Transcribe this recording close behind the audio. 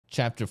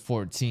Chapter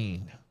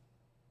 14.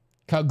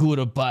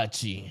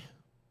 Kagurabachi.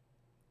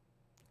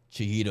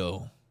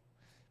 Chihiro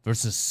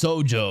versus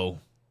Sojo.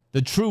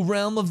 The true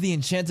realm of the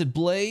enchanted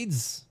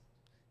blades?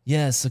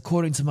 Yes,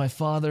 according to my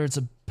father, it's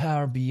a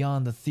power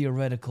beyond the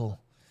theoretical.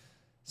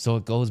 So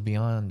it goes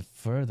beyond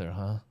further,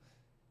 huh?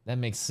 That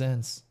makes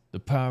sense. The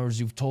powers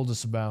you've told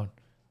us about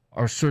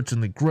are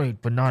certainly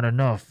great, but not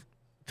enough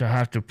to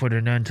have to put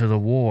an end to the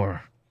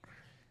war.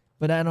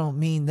 But I don't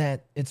mean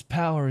that its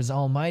power is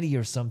almighty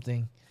or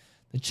something.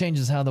 It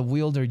changes how the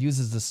wielder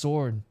uses the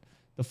sword,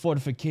 the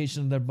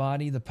fortification of their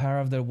body, the power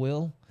of their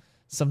will.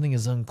 Something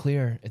is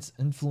unclear. It's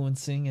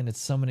influencing and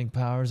its summoning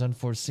powers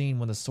unforeseen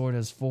when the sword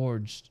is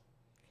forged.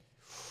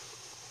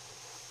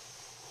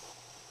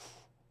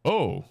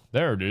 Oh,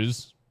 there it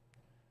is.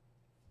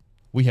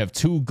 We have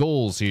two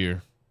goals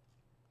here.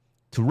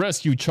 To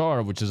rescue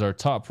Char, which is our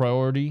top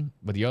priority,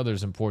 but the other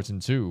is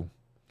important too.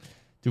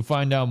 To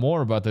find out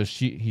more about the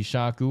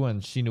Hishaku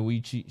and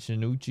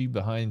Shinichi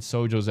behind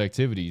Sojo's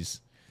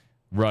activities.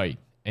 Right.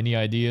 Any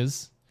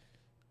ideas?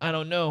 I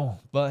don't know,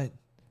 but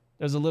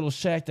there's a little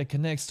shack that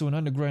connects to an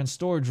underground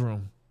storage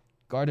room,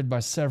 guarded by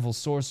several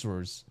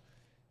sorcerers.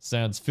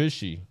 Sounds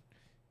fishy.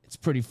 It's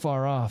pretty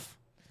far off.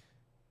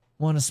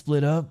 Want to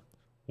split up?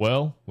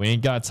 Well, we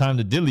ain't got time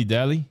to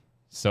dilly-dally.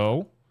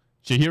 So,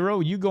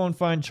 Chihiro, you go and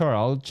find Char.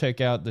 I'll check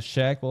out the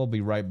shack. I'll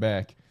be right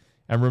back.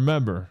 And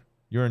remember,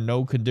 you're in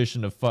no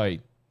condition to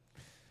fight.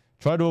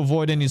 Try to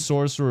avoid any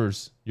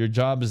sorcerers. Your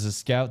job is to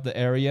scout the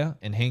area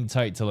and hang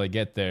tight till I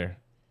get there.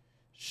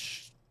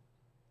 Shh.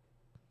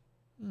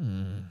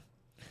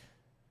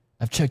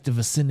 I've checked the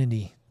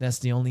vicinity. That's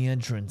the only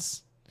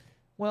entrance.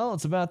 Well,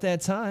 it's about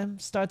that time.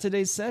 Start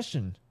today's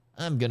session.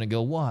 I'm gonna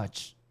go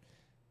watch.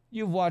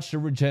 You've watched her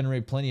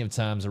regenerate plenty of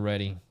times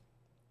already.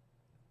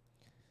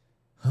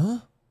 Huh?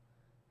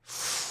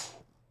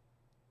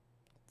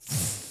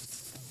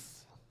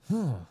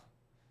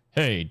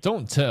 Hey,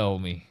 don't tell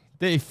me.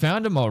 They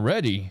found him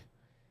already.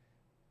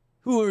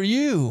 Who are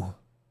you?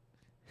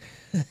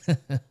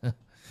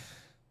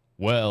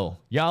 Well,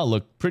 y'all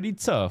look pretty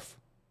tough.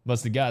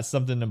 Must have got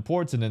something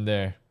important in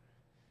there.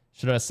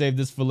 Should I save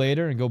this for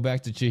later and go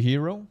back to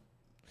Chihiro?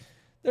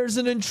 There's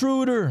an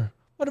intruder.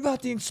 What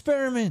about the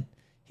experiment?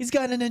 He's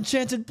got an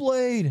enchanted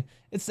blade.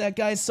 It's that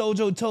guy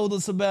Sojo told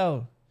us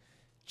about.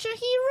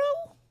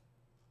 Chihiro?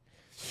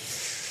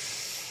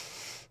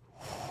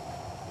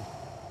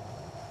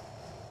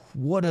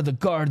 What are the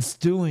guards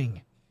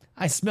doing?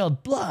 I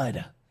smelled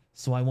blood,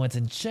 so I went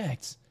and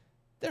checked.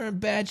 They're in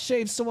bad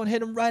shape. Someone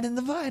hit them right in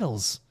the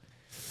vitals.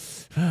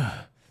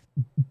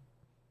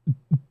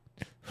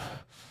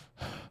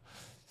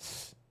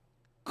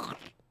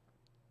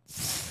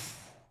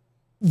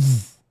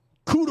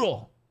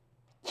 Kuro!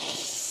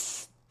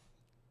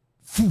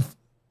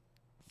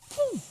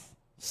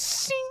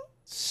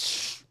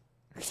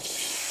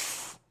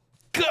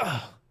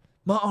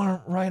 My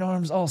right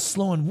arm's all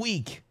slow and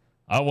weak.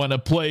 I want to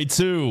play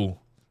too.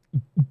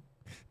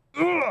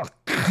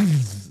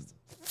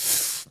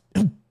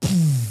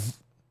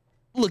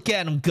 Look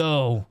at him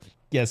go.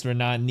 Guess we're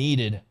not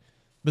needed.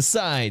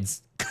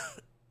 Besides,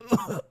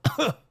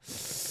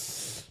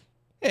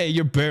 hey,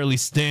 you're barely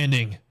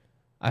standing.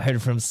 I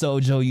heard from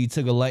Sojo you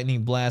took a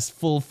lightning blast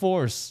full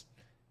force.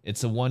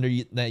 It's a wonder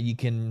that you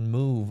can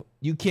move.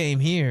 You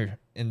came here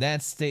in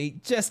that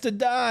state just to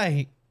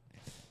die.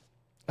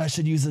 I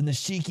should use a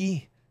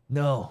Nishiki?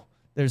 No,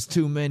 there's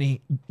too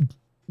many.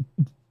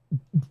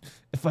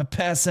 If I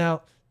pass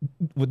out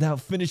without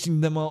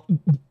finishing them all,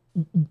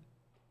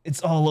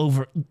 it's all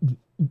over.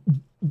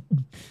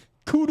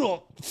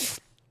 Kudo!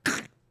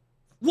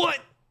 What?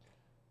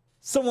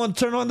 Someone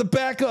turn on the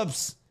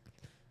backups!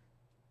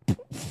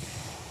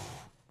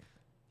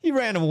 He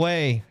ran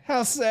away.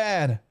 How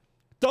sad.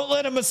 Don't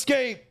let him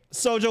escape.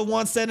 Sojo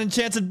wants that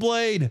enchanted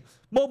blade.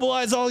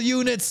 Mobilize all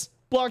units.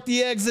 Block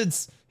the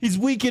exits. He's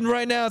weakened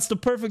right now. It's the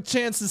perfect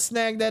chance to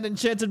snag that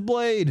enchanted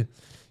blade.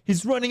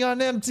 He's running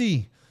on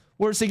empty.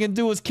 Worst he can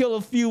do is kill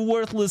a few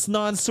worthless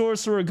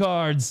non-sorcerer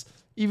guards.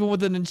 Even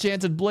with an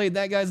enchanted blade,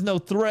 that guy's no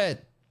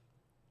threat.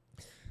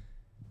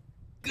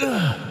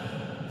 Ugh.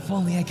 If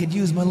only I could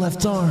use my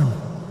left arm.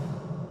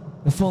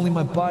 If only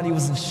my body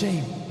was in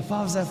shape. If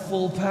I was at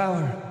full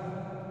power.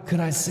 Could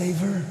I save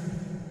her?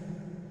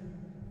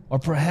 Or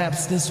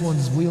perhaps this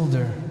one's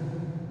wielder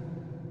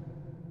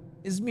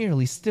is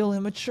merely still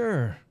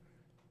immature.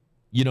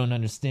 You don't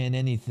understand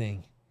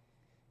anything.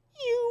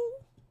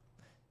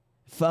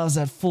 If I was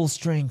at full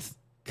strength,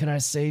 could I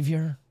save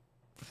her?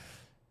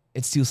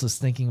 It's useless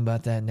thinking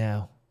about that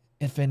now.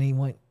 In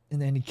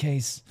any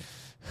case,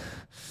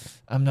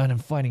 I'm not in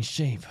fighting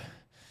shape.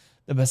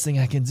 The best thing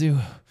I can do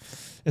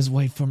is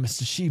wait for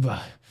Mr.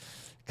 Shiba.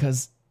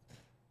 Cause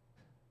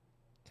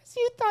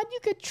you thought you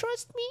could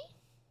trust me?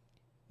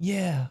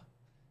 Yeah.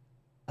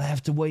 I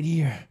have to wait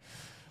here.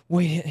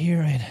 Wait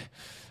here and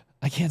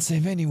I can't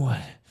save anyone.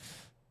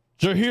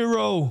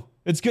 Chihiro!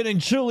 It's getting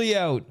chilly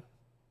out!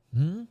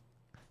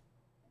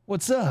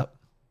 What's up?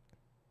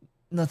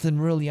 Nothing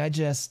really, I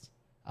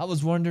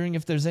was wondering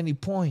if there's any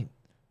point.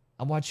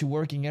 I watch you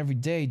working every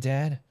day,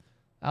 Dad.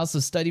 I also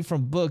study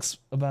from books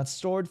about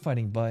sword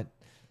fighting, but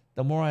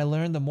the more I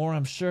learn, the more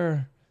I'm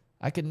sure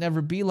I could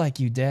never be like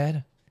you,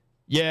 Dad.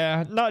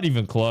 Yeah, not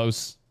even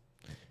close.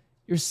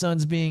 Your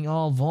son's being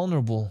all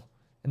vulnerable,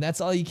 and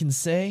that's all you can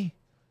say?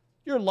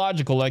 You're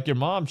logical like your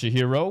mom,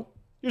 Chihiro.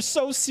 You're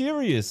so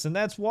serious, and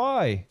that's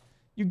why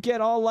you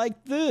get all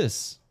like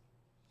this.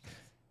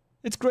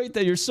 It's great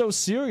that you're so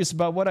serious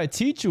about what I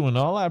teach you and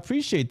all. I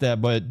appreciate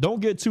that, but don't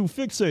get too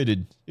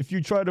fixated. If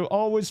you try to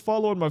always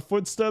follow in my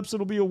footsteps,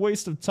 it'll be a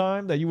waste of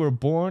time that you were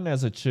born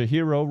as a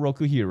Chihiro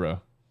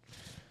Rokuhira.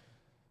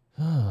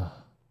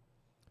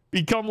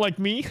 Become like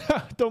me?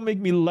 Don't make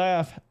me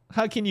laugh.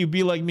 How can you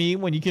be like me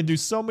when you can do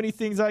so many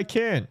things I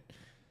can't?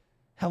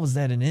 How was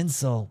that an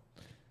insult?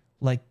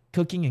 Like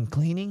cooking and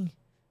cleaning?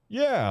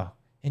 Yeah.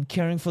 And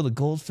caring for the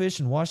goldfish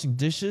and washing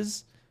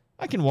dishes?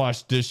 I can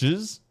wash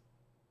dishes.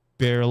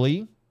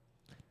 Barely.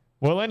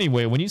 Well,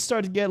 anyway, when you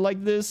start to get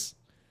like this,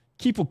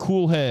 keep a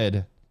cool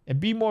head and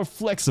be more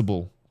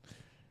flexible.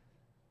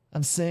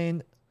 I'm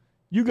saying,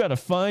 you gotta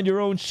find your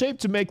own shape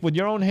to make with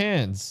your own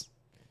hands.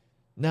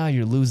 Now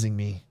you're losing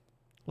me.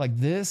 Like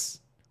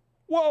this?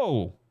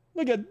 Whoa!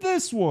 Look at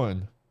this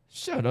one!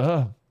 Shut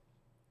up.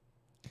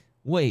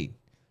 Wait,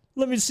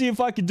 let me see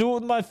if I can do it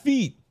with my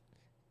feet.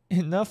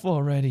 Enough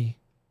already.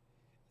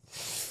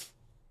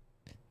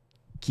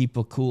 Keep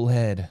a cool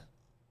head.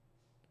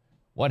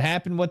 What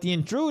happened with the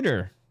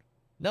intruder?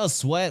 No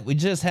sweat, we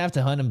just have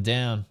to hunt him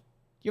down.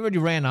 He already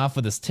ran off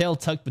with his tail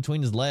tucked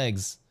between his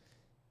legs.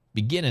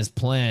 Begin as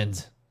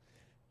planned.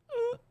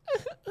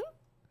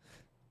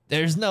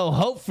 There's no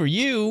hope for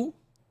you.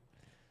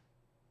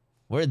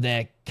 Where'd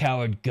that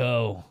coward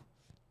go?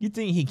 You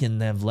think he can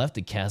have left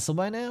the castle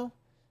by now?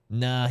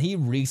 Nah, he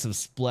reeks of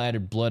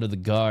splattered blood of the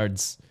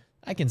guards.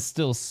 I can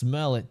still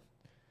smell it.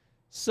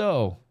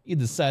 So, you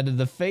decided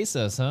to face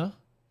us, huh?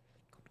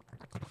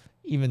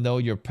 Even though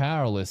you're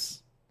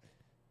powerless.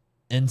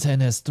 N10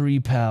 has 3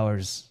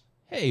 powers.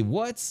 Hey,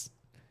 what's?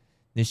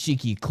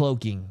 Nishiki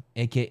cloaking,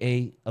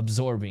 aka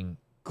absorbing,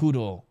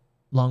 Kuro,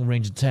 long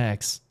range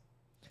attacks.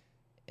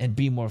 And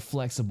be more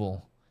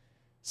flexible.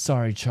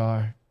 Sorry,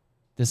 Char.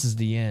 This is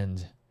the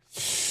end.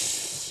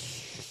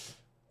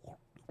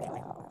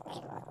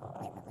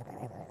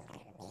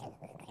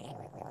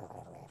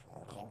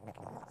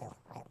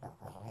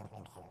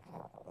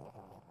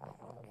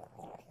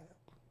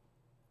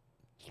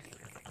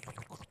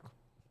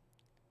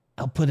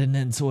 I'll put an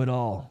end to it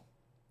all.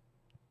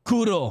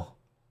 Kuro!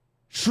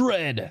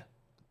 Shred!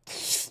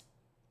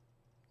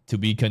 To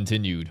be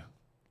continued.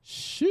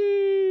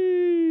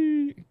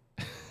 Shee.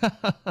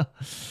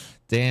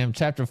 Damn,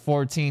 chapter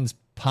 14's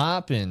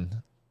popping.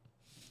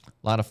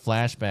 A lot of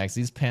flashbacks.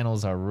 These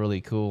panels are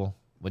really cool.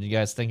 What do you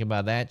guys think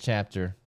about that chapter?